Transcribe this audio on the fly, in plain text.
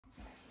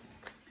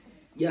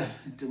Yeah,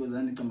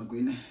 Thokozani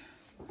Camagwini.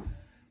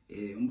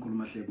 Mkhulu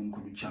Mahlebo,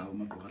 Mkhulu Chawo,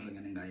 maqoqa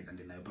ahlangene ngaye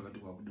kanti nayo phakathi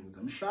kwabo ukuthi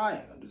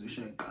amshaya kanti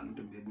uzishaya kuqala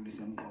intombi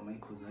ebulisa emqoma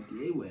ikhoza athi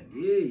hey wena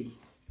hey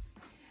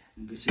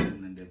ngishela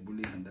mina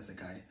ndiyabulisa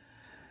mntasekhaya.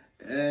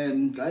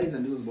 Guys,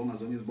 andizozibonga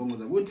zonke izibongo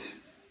zakuthi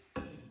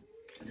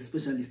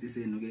specialist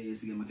senu ke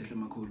yesike Makhehla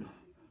Makhulu.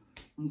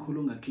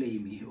 Umkhulu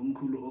ungaclaim,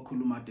 umkhulu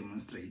okhuluma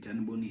demonstrate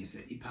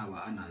anibonise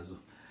ipower anazo.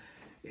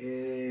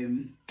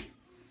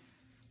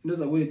 Into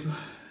zakwethu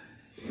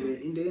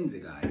into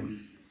eyenzekayo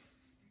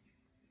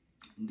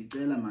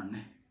ndicela manje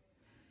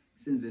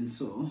senzeni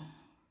so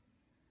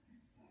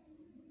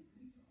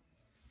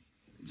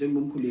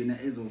njengomkhulu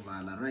yena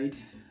ezovala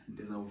right,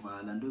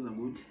 ndizawuvala into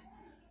zakuthi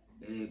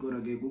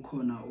kodwa ke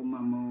kukhona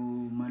umama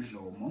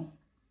uMadlomo,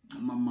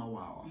 umama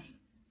wawo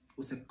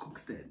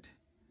useCoxted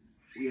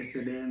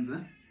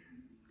uyasebenza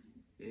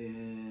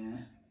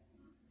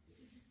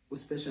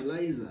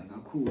uspecialize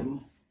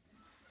kakhulu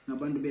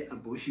nabantu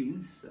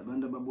be-abortions,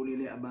 abantu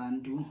ababulele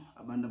abantu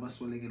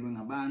abasolekelwe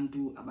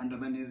ngabantu, abantu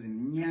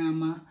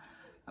abanezinyama,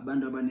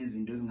 abantu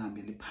abanezinto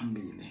ezingahambeli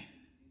phambili.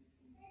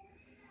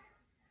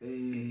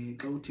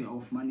 Xa uthi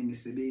awufumani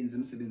imisebenzi,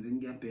 emsebenzini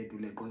kuyabheda,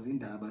 uleqwa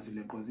zindaba,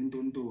 sileqwa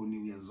zintontoni,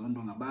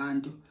 uyazondwa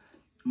ngabantu,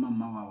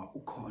 umama wawa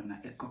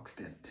ukhona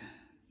eCoxted.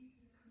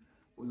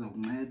 Uza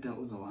kunceda,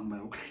 uzawuhamba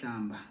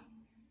yokuhlamba,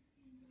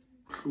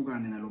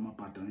 uhlukane nalo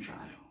mabhada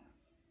njalo.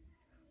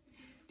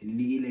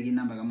 Ndinikile ke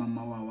inamba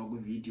kamama wawa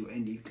kwivideo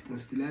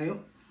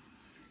endiyipostileyo.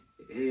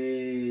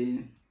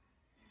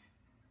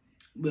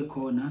 Kube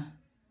khona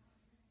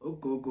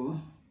ugogo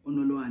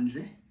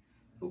uNolwandle,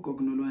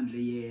 ugogo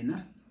uNolwandle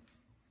yena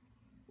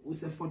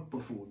useFort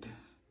Beaufort.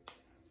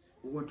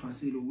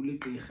 Ukwethwasile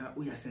ukuliqirha,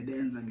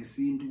 uyasebenza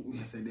ngesintu,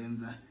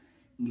 uyasebenza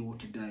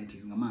ngewater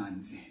diets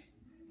ngamanzi.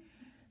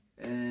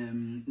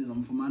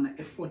 Nizamfumana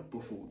eFort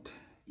Beaufort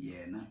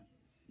yena.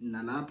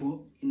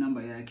 Nalapho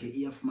inamba yakhe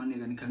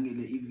iyafumaneka,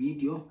 nikhangele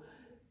ivideo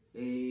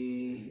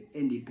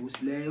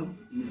endiyipostileyo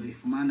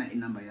nizayifumana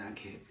inamba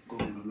yakhe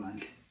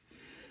koNolwandle.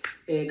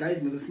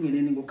 Guys,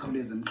 ngisesingeneni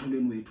ngokukhawuleza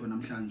emxholweni wethu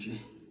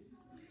namhlanje.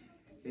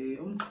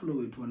 Umxholo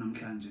wethu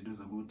namhlanje into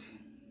zakuthi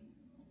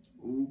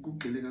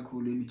ukugxile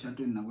kakhulu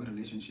emitshatweni nakwe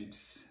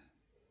relationships.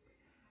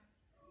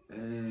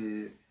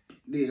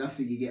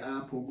 Ngekafiki ke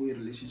apho ku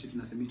relationship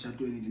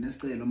nasemitshatweni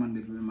ndinesicelo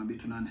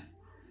mabethunana.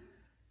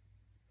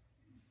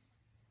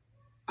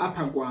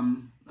 Apha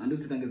kwam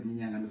andithetha ngezinye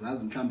inyanga,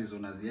 ndizazi mhlawumbi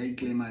zona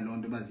ziyayiclaima loo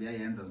nto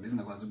baziyayenza zibe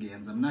zingakwazi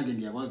ukuyenza. Mna ke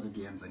ndiyakwazi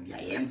ukuyenza,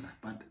 ndiyayenza,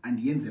 but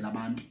andiyenzela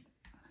abantu.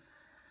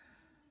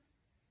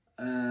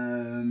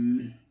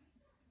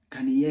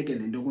 Kaniyeke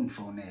le nto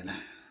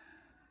kundifowunela.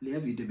 Le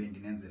video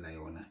bendinenzela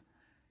yona,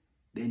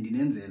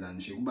 bendinenzela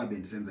nje ukuba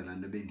bendisenzela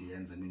nto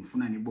bendiyenza,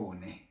 ndifuna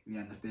nibone, you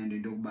understand,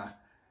 into yokuba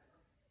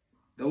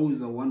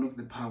those are one of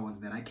the powers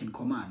that I can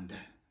command,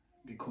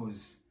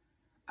 because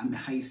I'm a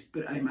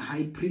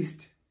high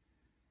priest,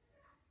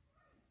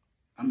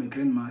 I'm a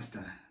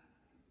grandmaster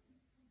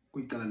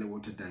kwicala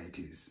le-water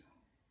deities.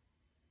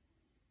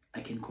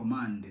 I can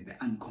command the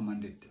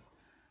uncommanded.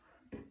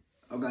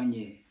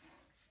 Okanye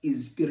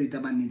izispirit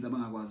abaninzi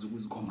abangakwazi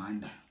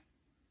ukuzikhomanda.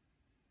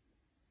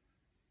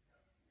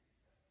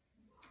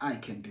 I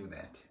can do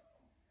that.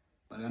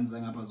 But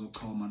kanizange apha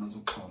zochoma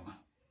nozoxhoma.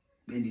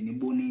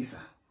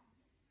 Bendinibonisa.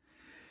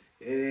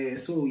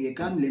 So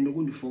yekani lento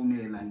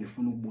kundifowunela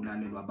ndifuna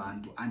ukubulalelwa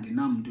abantu,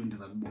 andinamntu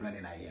endiza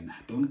kubulalela yena.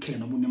 Don't care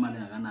noba unemali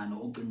engakanani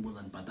ocinga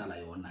uza ndibhatala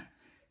yona.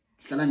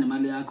 Hlala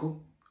nemali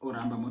yakho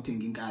oramba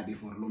mothenga inkabi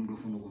for lo muntu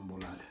ofuna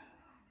ukumbulala.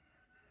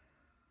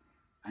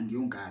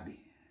 Andiyonkabi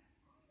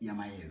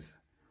yamayeza,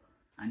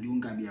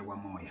 andiyonkabi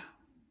yakwamoya.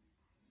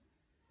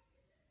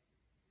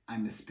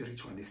 I'm a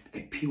spiritualist,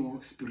 a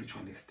pure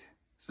spiritualist,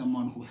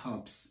 someone who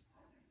helps.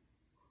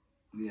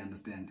 Do you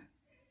understand?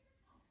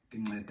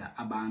 Ndinceda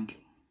abantu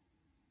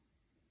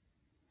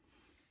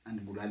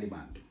andibulali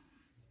bantu.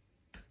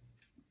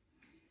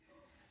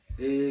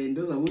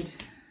 Into zakuthi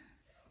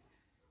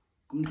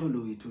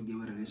kumxholo wethu ke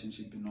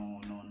we-relationship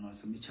no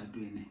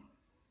semitshatweni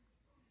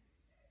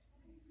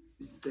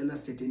sicela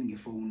sithetheni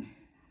ngefowuni.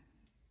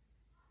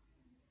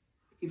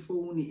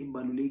 Ifowuni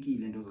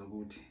ibalulekile into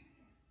zakuthi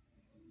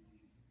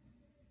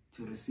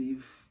to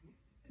receive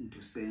and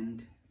to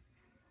send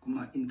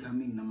kuma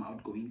incoming nama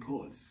outgoing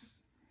calls,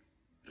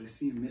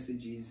 receive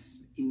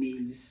messages,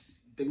 emails,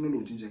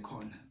 technology nje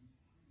khona.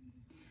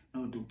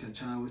 No Dr.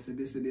 Chawo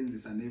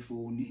sebesebenzisa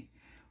nefoni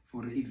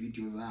for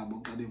i-video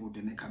zabo xa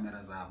bekude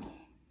nekamera zabo.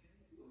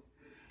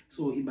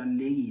 So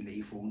ibalulekile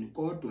ifoni,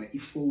 kodwa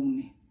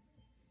ifoni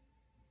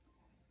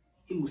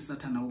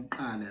ingusathana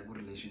uqala ku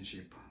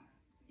relationship.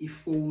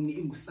 Ifoni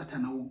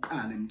ingusathana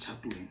uqala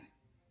emtshatweni.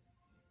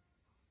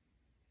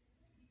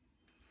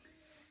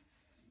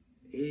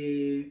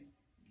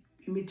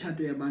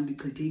 Imitshato yabantu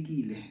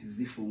ichithekile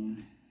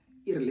zifoni,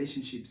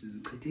 i-relationships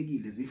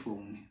zichithekile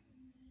zifoni.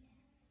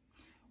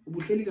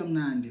 Ubuhleli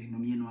kamnandi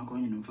nomyeni wakho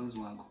kanye nomfazi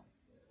wakho,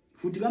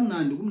 futhi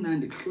kamnandi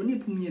kumnandi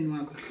kuhlonipha umyeni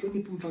wakho,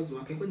 kuhlonipha umfazi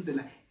wakho,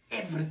 ekwenzela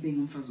everything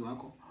umfazi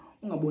wakho,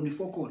 ungaboni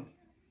ifokolo.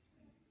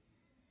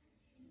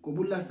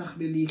 ngoba ulasta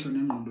khibelihlo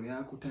nengqondo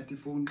yakho uthatha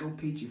ifone xa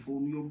upage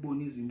ifone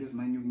uyobona izinto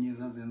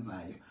ezimanyukunyeza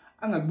azenzayo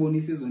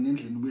angakubonisa izona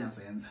endleni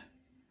ubuyazenza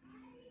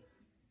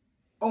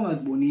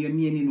ongaziboniyo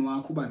emyenini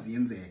wakho uba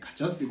ziyenzeka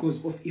just because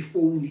of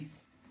ifone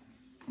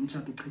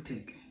umtshato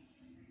uchitheke.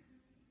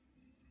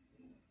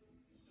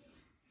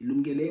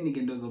 Ilumkeleni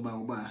ke nto zoba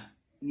uba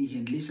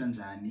nihandlisha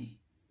njani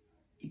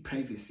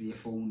i-privacy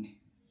yefone.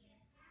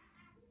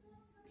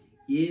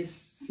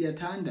 Yes,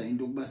 siyathanda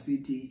into yokuba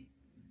sithi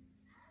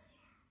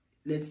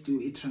let's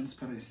do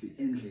transparency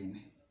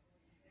endlini.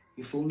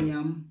 Ifone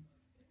yam,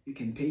 you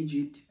can page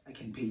it, I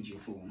can page your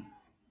phone.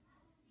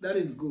 That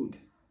is good.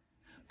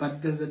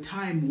 But there's a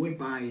time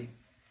whereby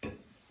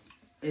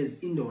as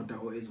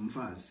indoda or as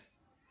umfazi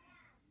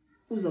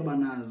uzaba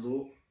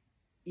nazo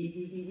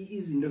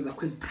izinto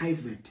zakho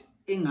ezi-private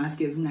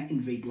engaske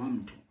zinga-invade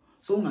wamntu.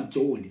 So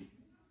ungajoli,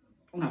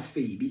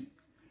 ungafebi.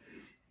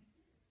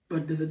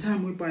 But there's a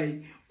time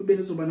whereby ube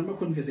nizoba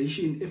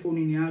nama-conversation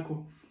efonini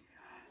yakho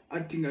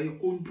adinga your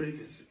own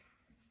privacy.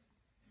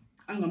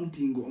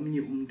 Angamdingo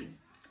omnye umuntu,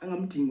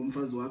 angamdingo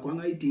umfazi wakho,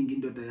 angayidingi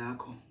indoda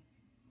yakho.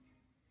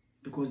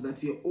 Because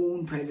that's your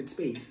own private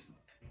space.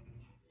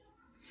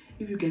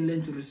 If you can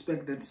learn to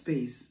respect that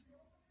space,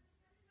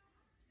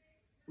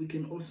 we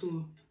can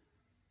also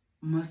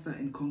master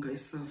and conquer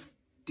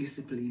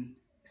self-discipline,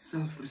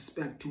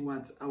 self-respect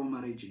towards our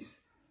marriages.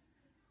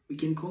 We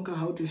can conquer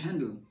how to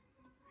handle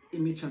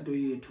imitshato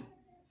yethu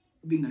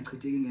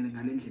ubingachitheki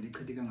ngale ndlela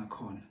echitheka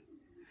ngakhona.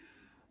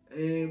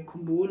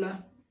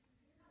 Khumbula,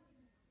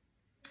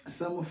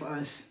 some of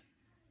us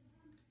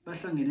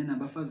bahlangene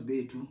nabafazi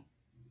bethu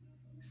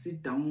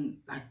sit down,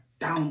 like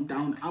down,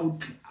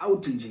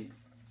 out nje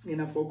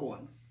singena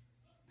fokona.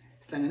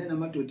 Sihlangene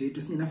namadoda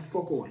ethu singena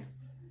fokona.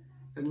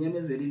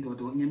 Akunyamezela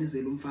indoda,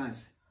 akunyamezela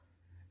umfazi.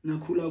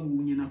 Nakhula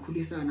kunye,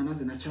 nakhulisana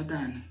naze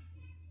nachatana.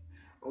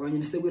 Okanye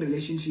nisekwe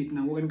relationship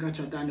nako ke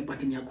nikachatane but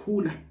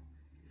niyakhula.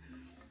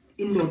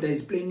 Indoda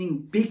is planning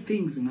big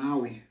things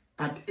ngawe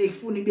but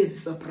efuna ibe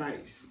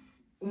surprise.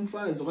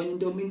 Umfazi okanye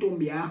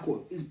intombi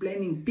yakho is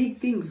planning big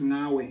things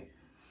ngawe.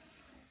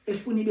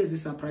 Efuna ibe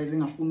surprise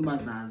engafuni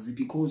bazazi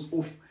because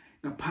of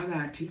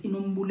ngaphakathi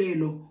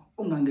inombulelo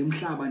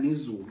ongangemhlaba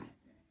nezulu.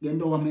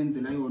 Ngento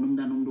wamenzela yona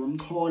umntana umuntu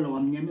wamchola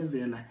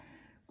wamnyamezela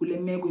kule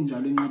meko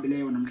njalo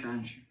enqabileyo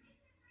namhlanje.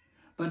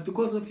 But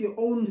because of your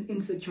own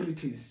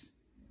insecurities,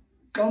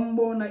 xa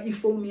umbona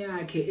ifone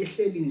yakhe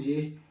ehleli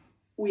nje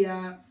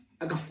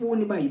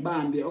akafuni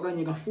bayibambe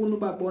okanye akafuni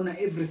babona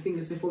everything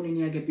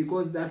esefonini yakhe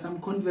because there are some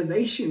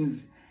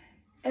conversations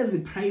as a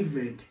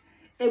private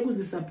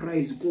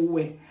ekuzi-surprise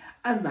kuwe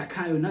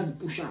azakhayo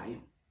nazipushayo.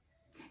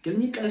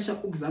 Ngelinye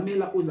ixesha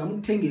uzama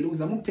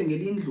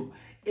ukuthengela indlu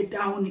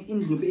etown,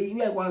 indlu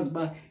uyakwazi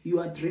uba you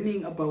are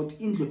dreaming about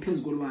indlu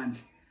phezu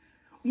kolwandle.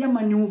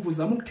 Uyamanyuva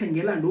uzama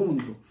ukuthengela loo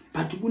ndlu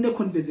but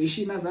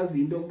kune-conversation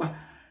azazinto ukuba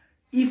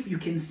if you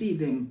can see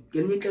them,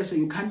 ngelinye ixesha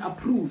you can't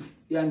approve,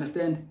 you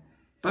understand?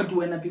 But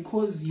wena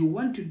because you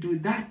want to do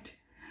that,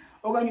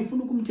 okanye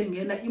ufuna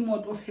ukumthengela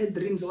imoto of her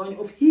dreams okanye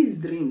of his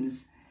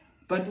dreams,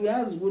 but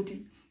uyazi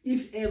ukuthi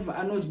if ever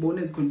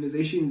anozibona ezi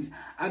conversations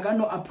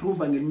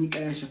akano-approve ngelinye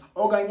ixesha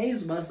okanye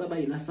izibasaba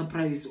yila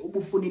surprise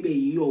ubufuna ibe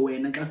yiyo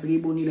wena xa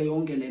sekeyibonile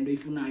yonke le nto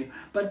ifunayo.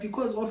 But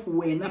because of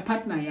wena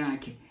partner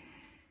yakhe,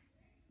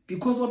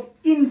 because of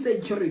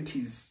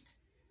insecurities,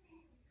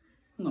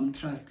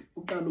 ungamtrust,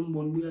 uqala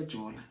umbona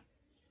ubuyajola,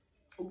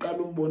 uqala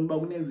umbona uba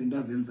kunezinto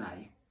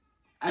azenzayo.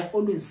 I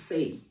always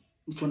say,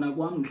 njona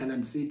kwami ngihlala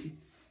ndisithi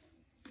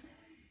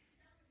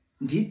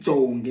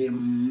ndijonge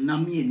mna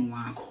myeni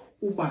wakho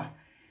uba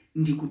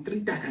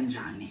ndikutrita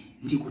kanjani,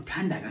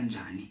 ndikuthanda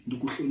kanjani,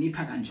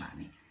 ndikuhlonipha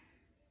kanjani.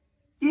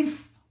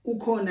 If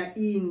kukhona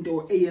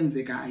into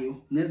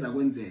eyenzekayo neza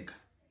kwenzeka,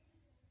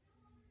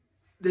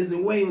 there's a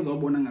way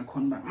uzawubona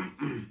ngakhona uba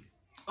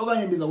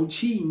okanye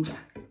ndizawutshintsha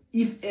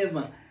if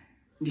ever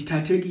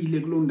ndithathekile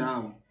kuloo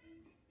ndawo.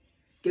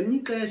 Ngelinye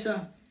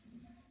ixesha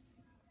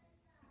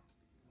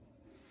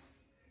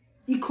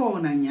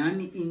ikhona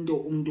nyani into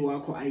umuntu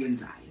wakho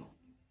ayenzayo,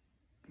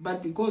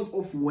 but because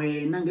of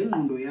wena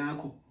ngengqondo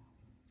yakho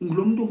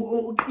ngulo muntu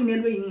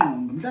uqinelwe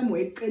ingqondo, mhlawumbe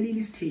wayeqelile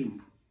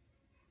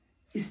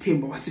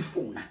isithembu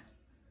wasifuna,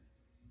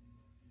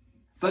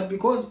 but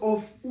because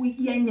of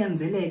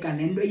iyanyanzeleka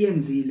le nto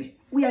eyenzile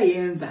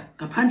uyayenza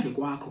ngaphandle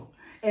kwakho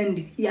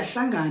and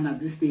iyahlangana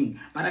this thing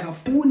but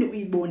akafuni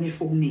uyibone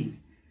efowunini.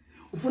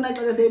 Ufuna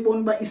xa seyibona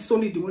uba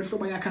isolid ngolu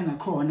hlobo yakhe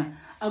ngakhona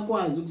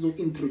akwazi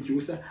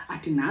ukuzo-introducer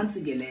athi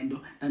nantsi ke le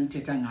nto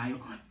ndandithetha ngayo,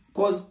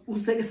 because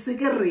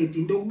useke ready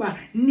into yokuba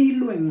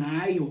nilwe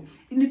ngayo.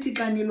 Inithi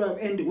xa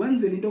nilwa and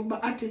wenzela into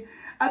yokuba athi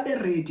abe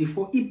ready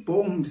for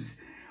ii-bombs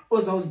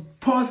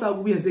ozawuziphosa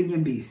kuye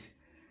zenyembezi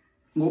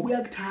ngoba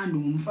uyakuthanda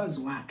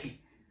ngumfazi wakhe,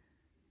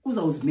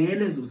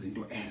 uzawuzimela ezo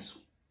zinto ezo.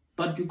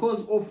 But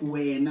because of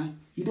wena,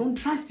 you don't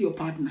trust your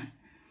partner,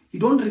 you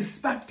don't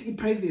respect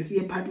i-privacy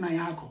yepartner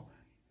yakho,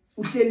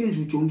 uhleli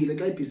nje ujongile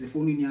xa ibhizi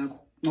efowunini yakho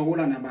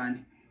ncokola nabani,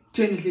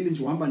 theni ihleli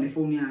nje uhamba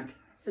nefowuni yakhe.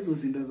 Ezo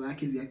zinto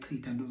zakhe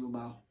ziyachitha nto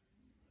zobawo.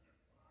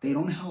 They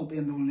don't help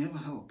and they will never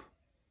help.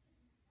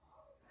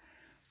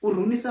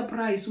 uruna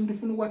isurprise, umuntu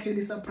ufuna ukwakhela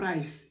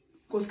isurprise.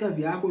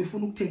 Inkosikazi yakho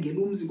ifuna ukuthengela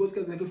umzi,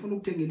 inkosikazi yakho ifuna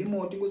ukuthengela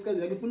imoto,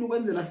 inkosikazi yakho ifuna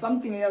ukwenzela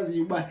something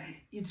eyaziyo uba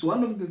it's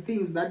one of the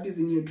things that is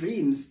in your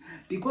dreams,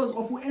 because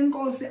of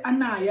enkosi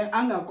anaye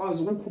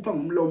angakwazi ukukhupha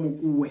ngomlomo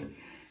kuwe,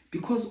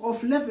 because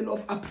of level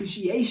of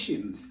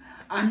appreciations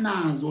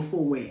anazo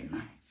for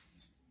wena.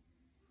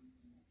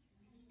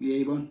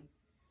 Yeyibona.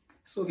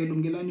 So ke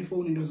lumkelani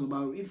ifone into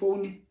zobawo.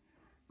 Ifone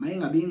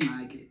mayingabe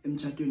ingxaki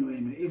emtshatweni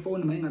wenu,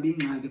 ifone mayingabe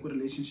ingxaki ku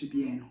relationship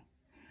yenu.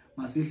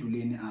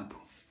 Masidluleni apho.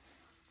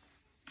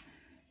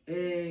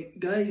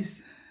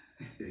 Guys,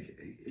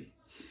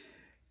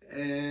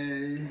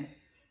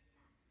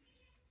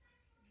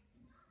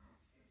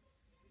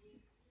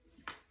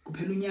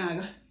 kuphela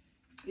unyaka,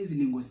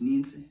 izilingo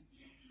zininzi.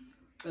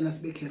 Cela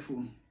sibe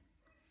careful.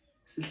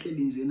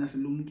 Sihleli nje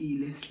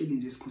nasilumkile, sihleli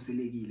nje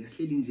sikhuselekile,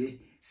 sihleli nje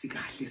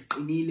sikahle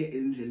siqinile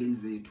endleleni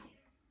zethu.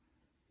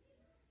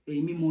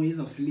 Imimoya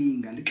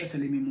izawusilinga, lixesha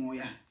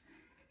lemimoya,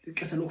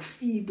 lixesha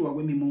lokufidwa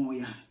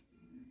kwemimoya.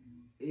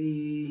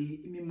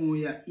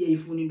 Imimoya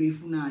iyayifuna into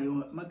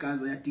oyifunayo,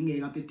 amagazi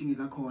ayadingeka apha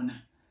edingeka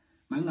khona.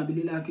 Mangabe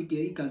lelakho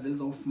igazi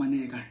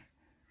elizawufumaneka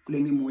kule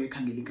mimoya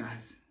ekhangela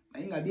igazi.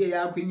 Mayingabe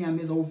yakho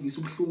inyama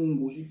ezawuvisa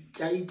ubuhlungu,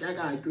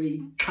 ityakatywe,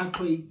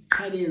 ixhaxwe,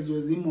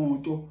 iqhakezwe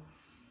zimoto.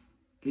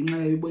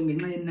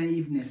 Ngenxa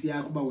ye-naiveness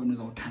yakho uba wena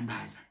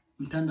uzawuthandaza.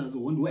 Umthandazo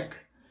won't work.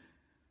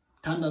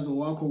 Umthandazo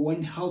wakho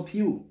won't help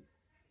you.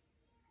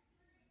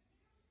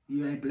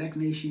 You are a black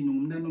nation,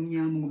 ungumntana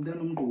omnyama,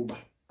 ungumntana omgquba.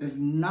 There's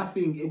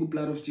nothing in the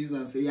blood of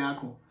Jesus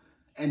yakho,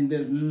 and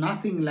there's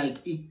nothing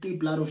like the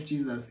blood of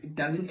Jesus. It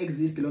doesn't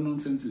exist, lo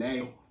nonsense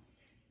leyo.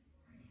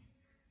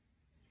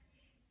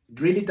 It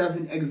really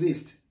doesn't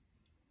exist.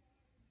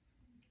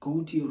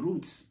 Go to your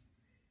roots.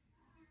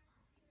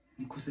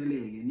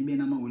 Nikhuseleke, nibe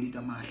namaholide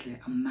amahle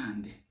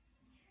amnandi.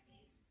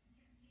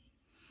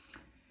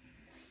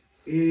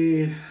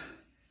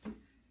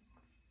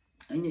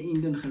 Enye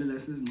into endihalela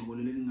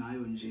sizincokoleleni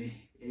ngayo nje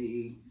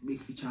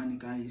bekufitshane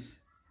guys.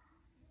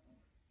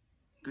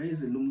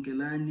 Guys,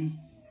 lumkelani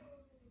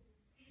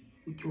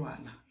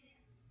utywala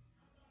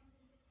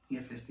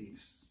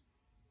nge-festives.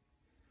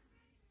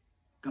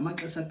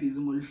 Ngamaxesha busy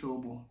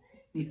ngolihlobo,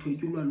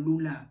 nithotyulwa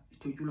lula,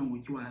 nithotyulwa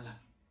ngotywala.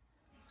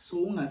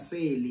 So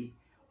ungaseli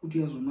uthi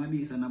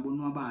uyazonwabisa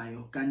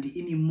nabonwabayo, kanti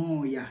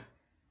imimoya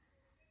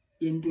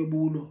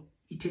yentwebulo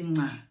ithe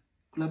nca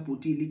kula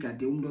bhotile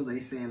igade umuntu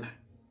ozayisela.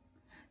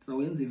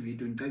 Ndizawuyenza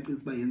ivideo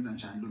ndicacise uba yenza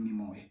njani lo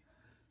mimoya.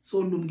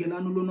 So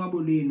lumkelani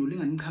ulonwabo lwenu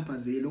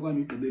linganichaphazeli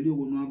okanye ugqibele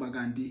ukonwaba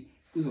kanti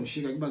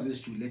kuzawushiyeka kuba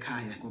zisijule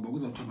ekhaya ngoba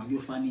kuzawuthiwa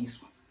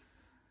makuyofaniswa.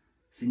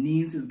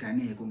 Zininzi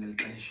iziganeko ngeli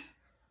xesha.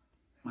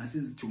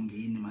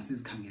 Masizijongeni,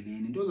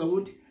 masizikhangeleni. Into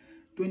zawuthi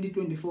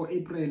 2024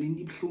 April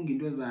into ibhlungu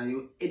into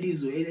ezayo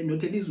elizwe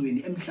not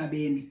elizweni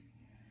emhlabeni.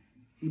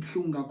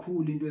 Ibhlungu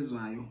kakhulu into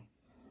ezayo.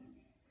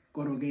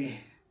 Kodwa ke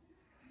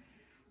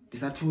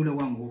ndisathula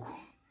kwangoku.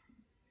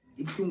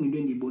 Ibhlungu into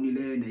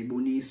endiyibonileyo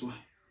ndayiboniswa.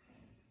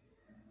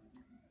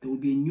 There will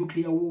be a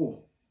nuclear war.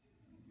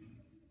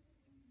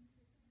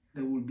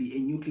 There will be a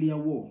nuclear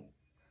war.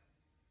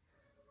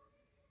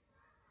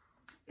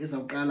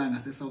 Ezawuqala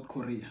ngase South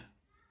Korea.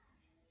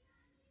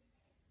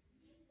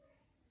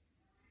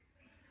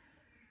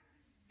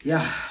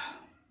 Yeah.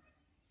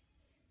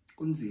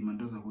 Kunzima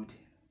nto zakuthi.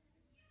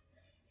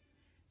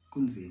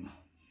 Kunzima.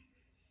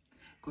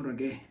 Kodwa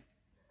ke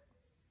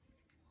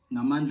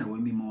ngamandla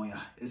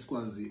wemimoya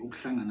esikwazi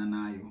ukuhlangana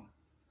nayo.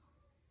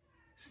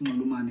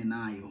 Sinxulumane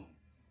nayo.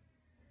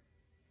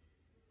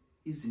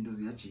 Izinto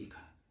ziyajika.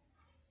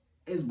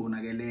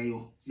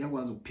 Ezibonakeleyo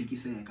ziyakwazi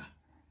ukuphikiseka.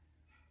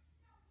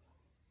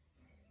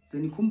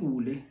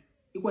 Zenikhumbule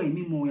ikwa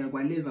yimimoya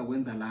kwaleza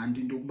kwenza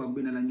lanto into kuba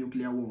kube nala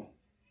nuclear war.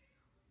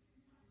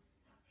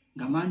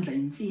 Ngamandla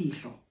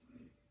imfihlo.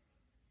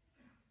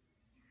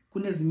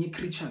 Kunezinye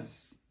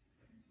creatures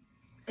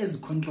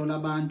ezicontrol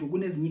abantu,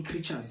 kunezinye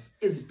creatures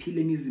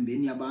eziphila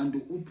emizimbeni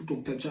yabantu.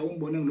 Dr. Chawe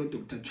umbone nglo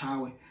Dr.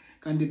 Chawe.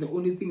 Kanti the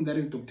only thing that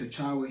is Dr.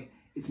 Chawe,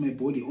 it's my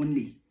body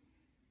only.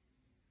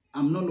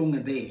 I'm no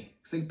longer there.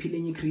 Sekuphila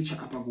enye creature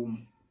apha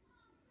kum.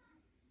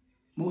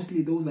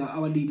 Mostly those are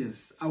our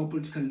leaders, our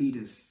political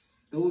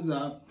leaders. Those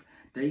are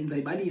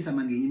ndayibalisa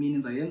manje ngenye imini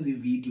nzayenza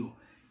ivideo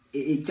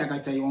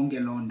etyakatya yonke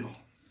lonto.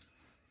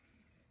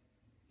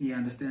 You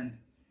understand?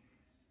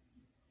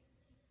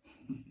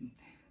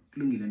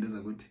 Kulungile nto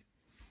zakuthi.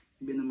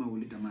 Ibe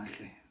namaholide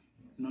amahle.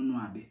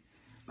 Nonwabe.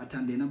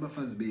 Bathandeni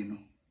abafazi benu.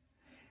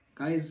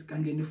 Guys,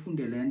 kanike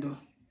nifunde lento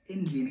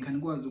endlini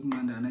kanikwazi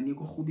ukunqandana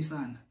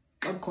niyokurhubisana.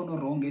 Xa kukhona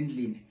wrong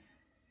endlini,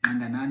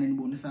 nqandanani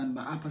nibonisana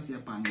ba apha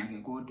siyabhanqa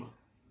ke kodwa.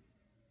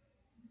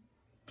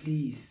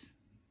 Please.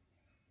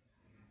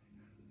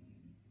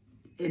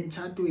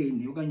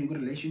 Emtshatweni okanye ku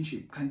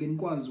relationship kanike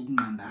nikwazi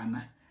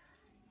ukunqandana.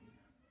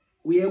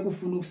 Uyeke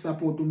ufuna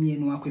ukusupport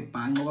umyeni wakho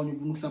ebhanqa okanye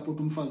ufuna ukusupport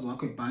umfazi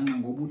wakho ebhanqa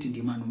ngoba uthi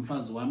ndima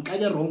nomfazi wami. Xa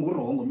ke wrong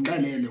urongo,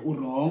 mxelele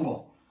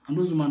urongo.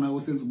 Anduzuma nawe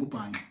usenza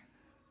ububhanqa.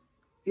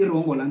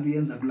 Irongo lanto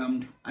uyenza kulaa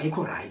mntu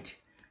ayikho right.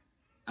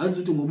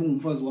 Azithi ngoba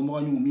ungumfazi wami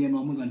okanye ungumyeni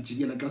wami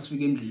uzandijikela xa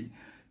sifika endlini.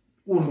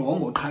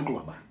 Urongo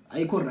qhaqwaba.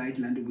 ayikho right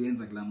laa nto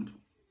ubuyenza kulaa mntu.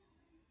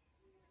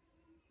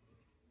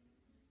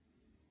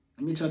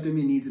 Imitshato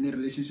emininzi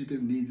nee-relationship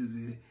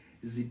ezininzi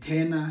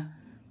zithena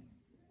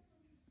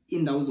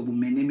indawo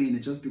zobumenemene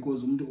just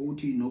because umntu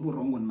uthi noba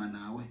urongo nima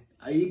nawe.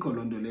 Ayikho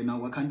loo nto lena,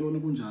 wakhantoni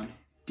kunjalo.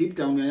 Deep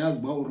down uyayazi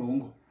uba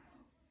urongo,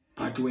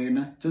 but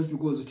wena just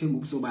because uthenga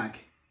ubuso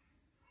bakhe,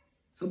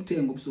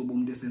 sobuthenga ubuso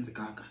bomntu esenza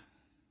ikaka.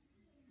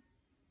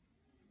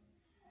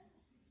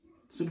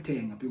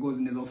 Sobuthenga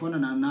because nizawufana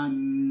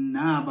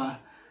naba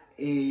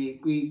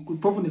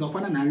phofu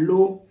nizawufana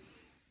nalo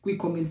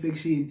kwi-comment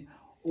section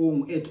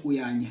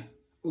uyanya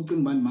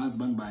ucinga uba ndimazi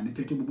bangibani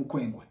ephethe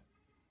bubukhwenkwe,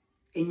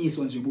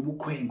 enyiswa nje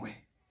bubukhwenkwe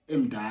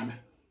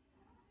emdala.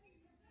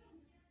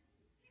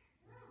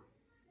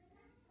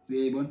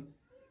 Uyayibona?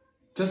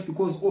 Just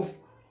because of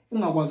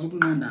ungakwazi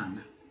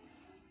ukunqandana.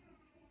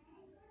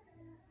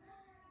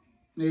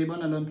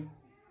 Uyayibona loo nto?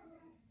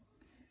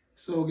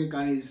 So ke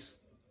guys,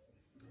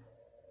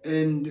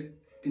 and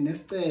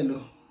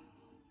ndinesicelo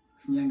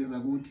sinyangeza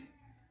kuthi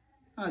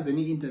aze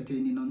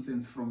ni-entertain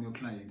nonsense from your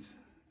clients.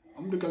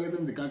 Umuntu xa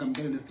kesenza ikaka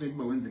mxelele straight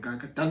uba wenza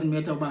ikaka. Doesn't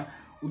matter uba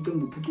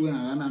ucinga uphucuke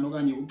ngakanani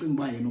okanye ucinga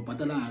uba yena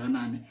ubhatala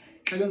ngakanani.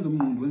 Xa kenza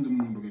umnqondo wenza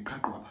umnqondo ke qha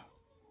qwaba.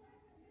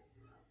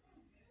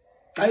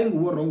 Xa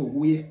inguwe rongo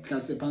kuye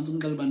mhlalise phantsi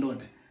umxelele uba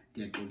ndoda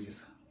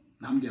ndiyaxolisa,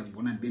 nam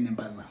ndiyazibona ndibe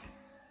nempazamo.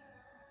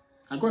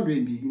 Akho nto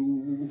embi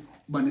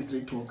uba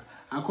ne-straight talk,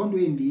 akho nto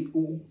embi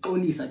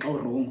ukuxolisa xa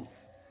urongo.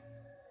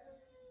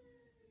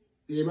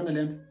 Uyayibona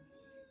le nto?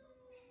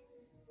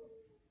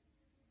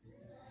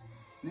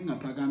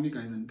 Ningaphakami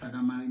guys,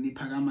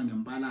 niphakama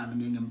ngempalalo,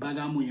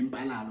 ngempakamo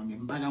yempalalo,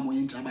 ngempakamo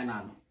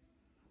yentshabalalo.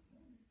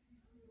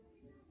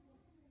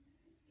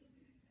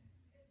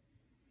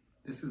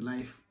 This is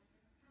life.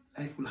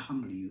 Life will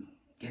humble you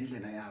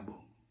ngendlela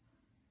yabo.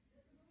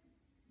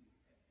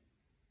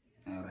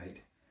 All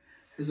right.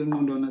 Ezo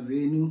ngqondwana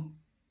zenu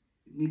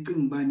nicinga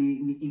uba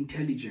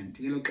ni-intelligent.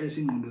 Ngelo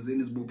xesha ingqondo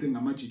zenu zibophe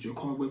ngamajijo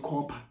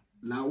ekhopha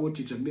la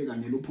otija kube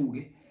kanye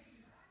lophuke.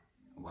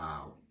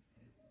 Wow.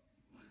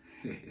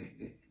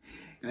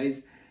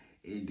 Guys,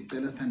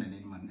 ndicela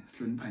sithandaneni man,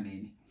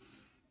 sihloniphaneni.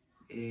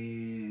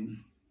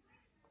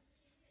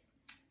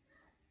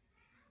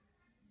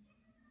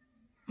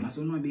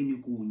 Masonwabeni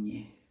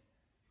kunye.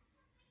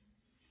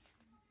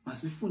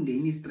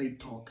 Masifundeni straight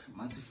talk,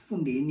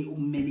 masifundeni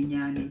ukumela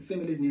inyani.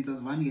 Family ezininzi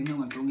azivani ngenxa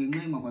ngaxonge,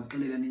 ngenxa ingakwazi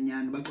uxelelana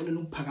inyani, baxolela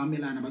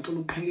ukuphakamelana,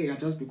 baxolela ukuqhekeka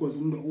just because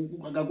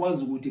umuntu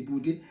akakwazi ukuthi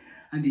bhuti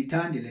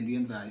andiyithandi le nto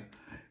uyenzayo.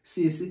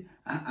 Sisi,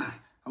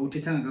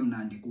 awuthethanga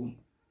kamnandi kum.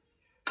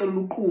 Xolela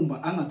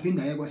uqumba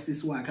angaphinda aye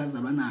kwasisi wakhe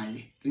azaba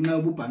naye ngenxa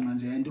yobubhanqa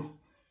nje nto.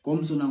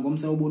 Ngomso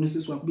nangomsa ubona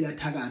usisi wakhe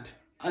ubuyathakatha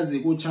aze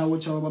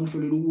kutshawo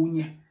bamhlolela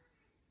ukunya.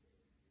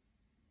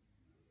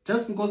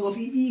 Just because of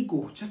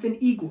ego, just an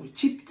ego,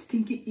 cheap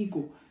stinky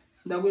ego.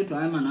 Ndakwethu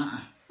hayi man,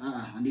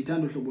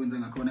 andiyithanda uhlobo wenza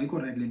ngakhona, ayikho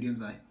right le nto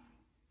yenzayo.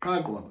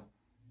 Qha qwaba.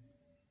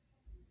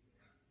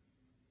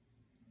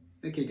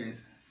 Okay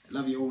guys,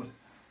 love you all.